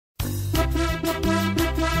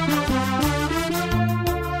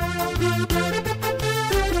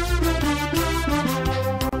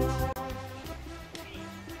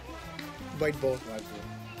White ball. White ball.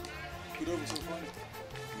 Good over so far. Yeah.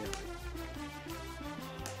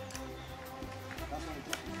 That's what he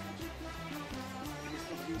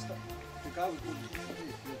did. The guy was good.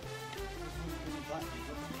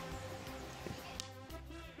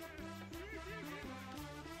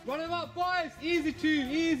 Run him up, boys! Easy two,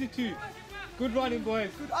 easy two. Good running, boys.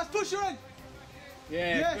 Good. Let's push her in.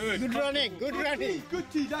 Yeah, Yes. good. Good running, good running. Good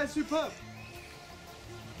tee, that's superb.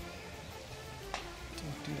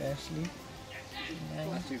 To Ashley.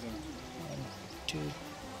 9, 2.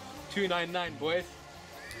 299, boys.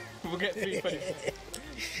 We'll get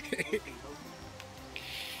 320.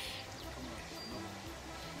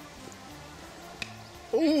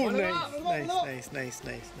 Oh, Run it up, nice.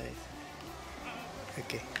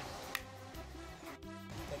 Okay.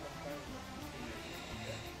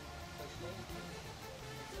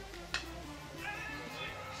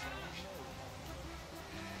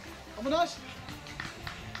 Amanash.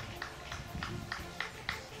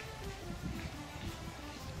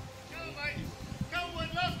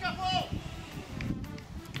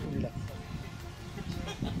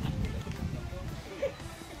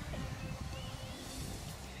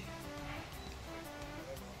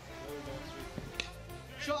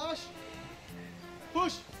 Shot Ash.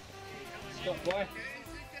 Push. Stop, boy.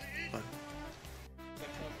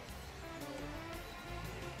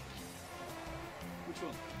 Which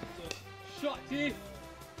one? Shot, T.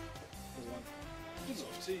 This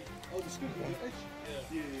off tee. Oh, the scoop on the edge?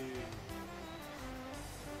 Yeah.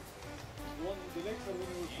 The one, the legs are the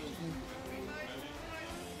one with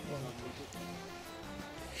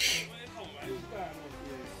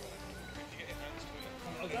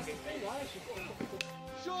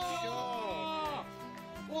Shot!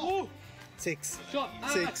 Oh! 6. Shot,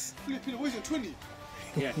 6. Flipping, what is it, 20?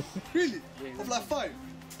 Yeah. Really? Yeah. Of like 5?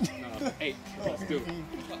 No, 8. Still. Like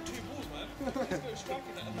 2 balls, man. Let's go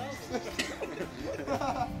striking at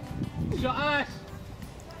 1,000. Shot, Ash.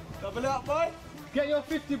 Double it up, boy. Get your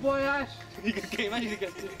 50, boy, Ash. He can imagine he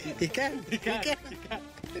gets 50. He can. He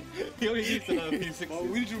He only needs another 360. Oh,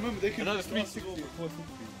 we need to remember they can Another 360, 460.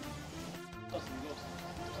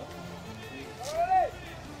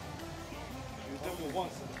 Double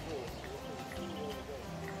once and 4.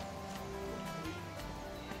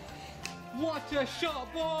 What a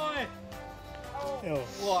shot, boy! Oh.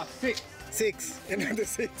 What, 6. 6. Another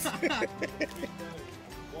 6.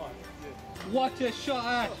 What a shot,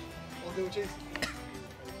 Ash! Oh, they were chasing.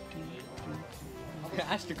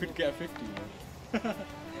 Ashley could get a 50, man.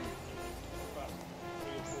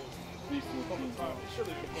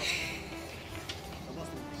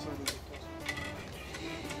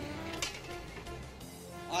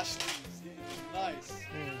 Ashley, nice.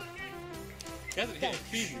 He hasn't hit it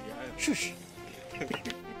cleanly yet. Shush.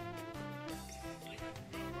 Okay.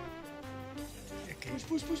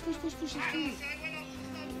 Push, it's through.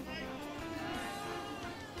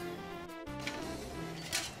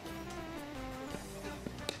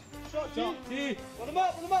 Shot, Shot, T. Run them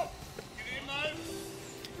up.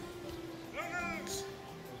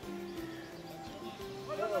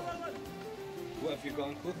 What have you got,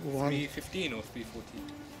 Uncle? 1. 315 or 314?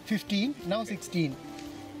 15. Now 16.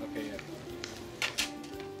 Okay, yeah.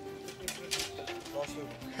 Last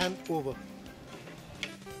over. Hand over.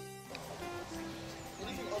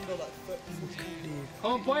 Anything under like 30, 40.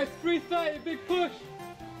 Come on, boys, 330, big push!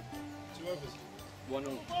 2 overs. 1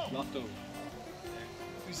 over, last over,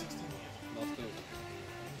 360. last over.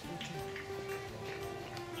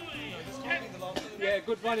 This can't be the last over. Yeah,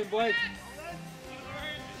 good running, boys.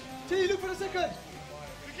 T, look for the second.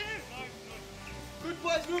 Good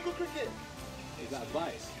boys, real good cricket. Is that a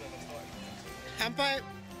bias? Umpire.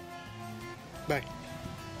 Bye.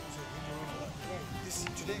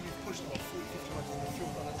 Today we've pushed about 40-50 runs in the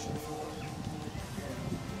field and actually field.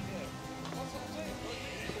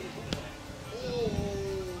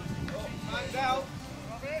 Oh, hands out.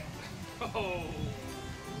 Oh!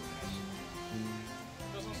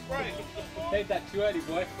 Got some spray. Take that too early,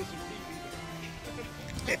 boy.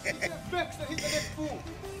 Bex that hit the next ball.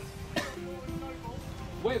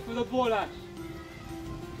 Wait for the ball, Ash.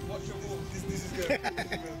 Watch your ball. This is good.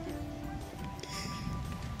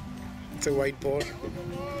 It's a white ball.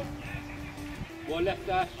 One left,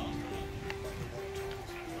 Ash.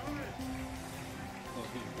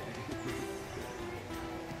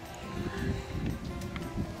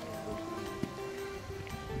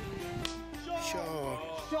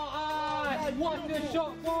 Shot. Shot, Ash! What a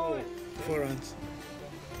shot, boy! 4 runs.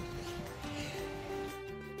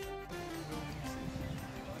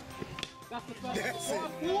 That's the first. That's it.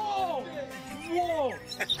 Whoa! Whoa!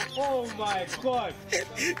 Oh my god!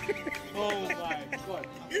 Oh my god!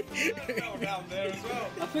 Fell down there as well.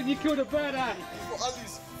 I think you killed a bird, Anne. For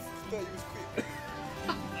Ali's 30 was quick. I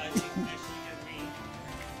think actually can be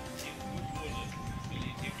in footballers,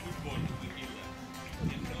 in football we give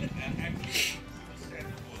that. Actually, stand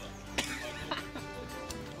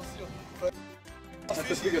bowler. That's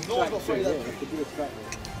the biggest no one's not afraid of that.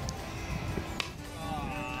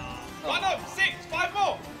 One up, 6, 5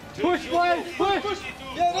 more. Push, boys! Push!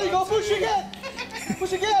 Yeah, there you go, push again!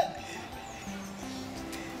 Push again!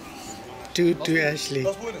 2 to Ashley.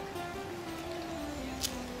 Last ball, innit?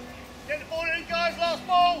 Get the ball in, guys, last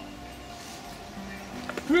ball.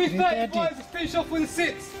 3:30, boys. Let's finish off with a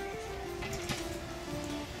 6.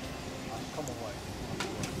 Come on, White.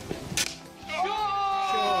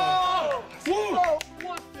 Shot! Whoa!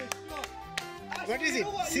 What a shot! What is it?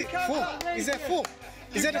 4? Is that 4?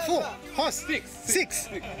 Is that a 4? Horse? 6. 6.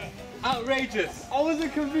 Outrageous. I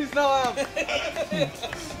wasn't convinced, now I am.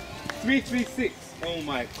 336. Oh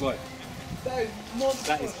my god. That is monstrous.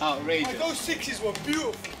 That is outrageous. Those sixes were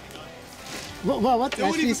beautiful. What They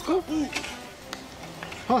wouldn't Ashley even score? cut ball.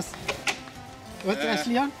 Horse. What's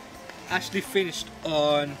Ashley on? Ashley finished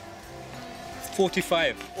on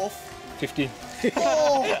 45. Off. 15.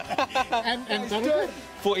 Oh! And Tharuka?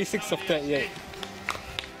 46 of 38.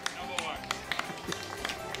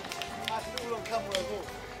 That's all on camera as well.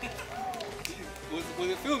 Was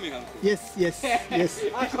it filming, Uncle? Yes, yes, yes,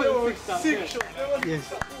 Actually, there were 6 shots. There were yes.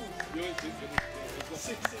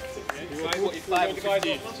 6. 45 of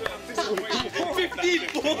 15. 15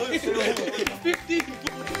 balls! 15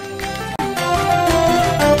 balls!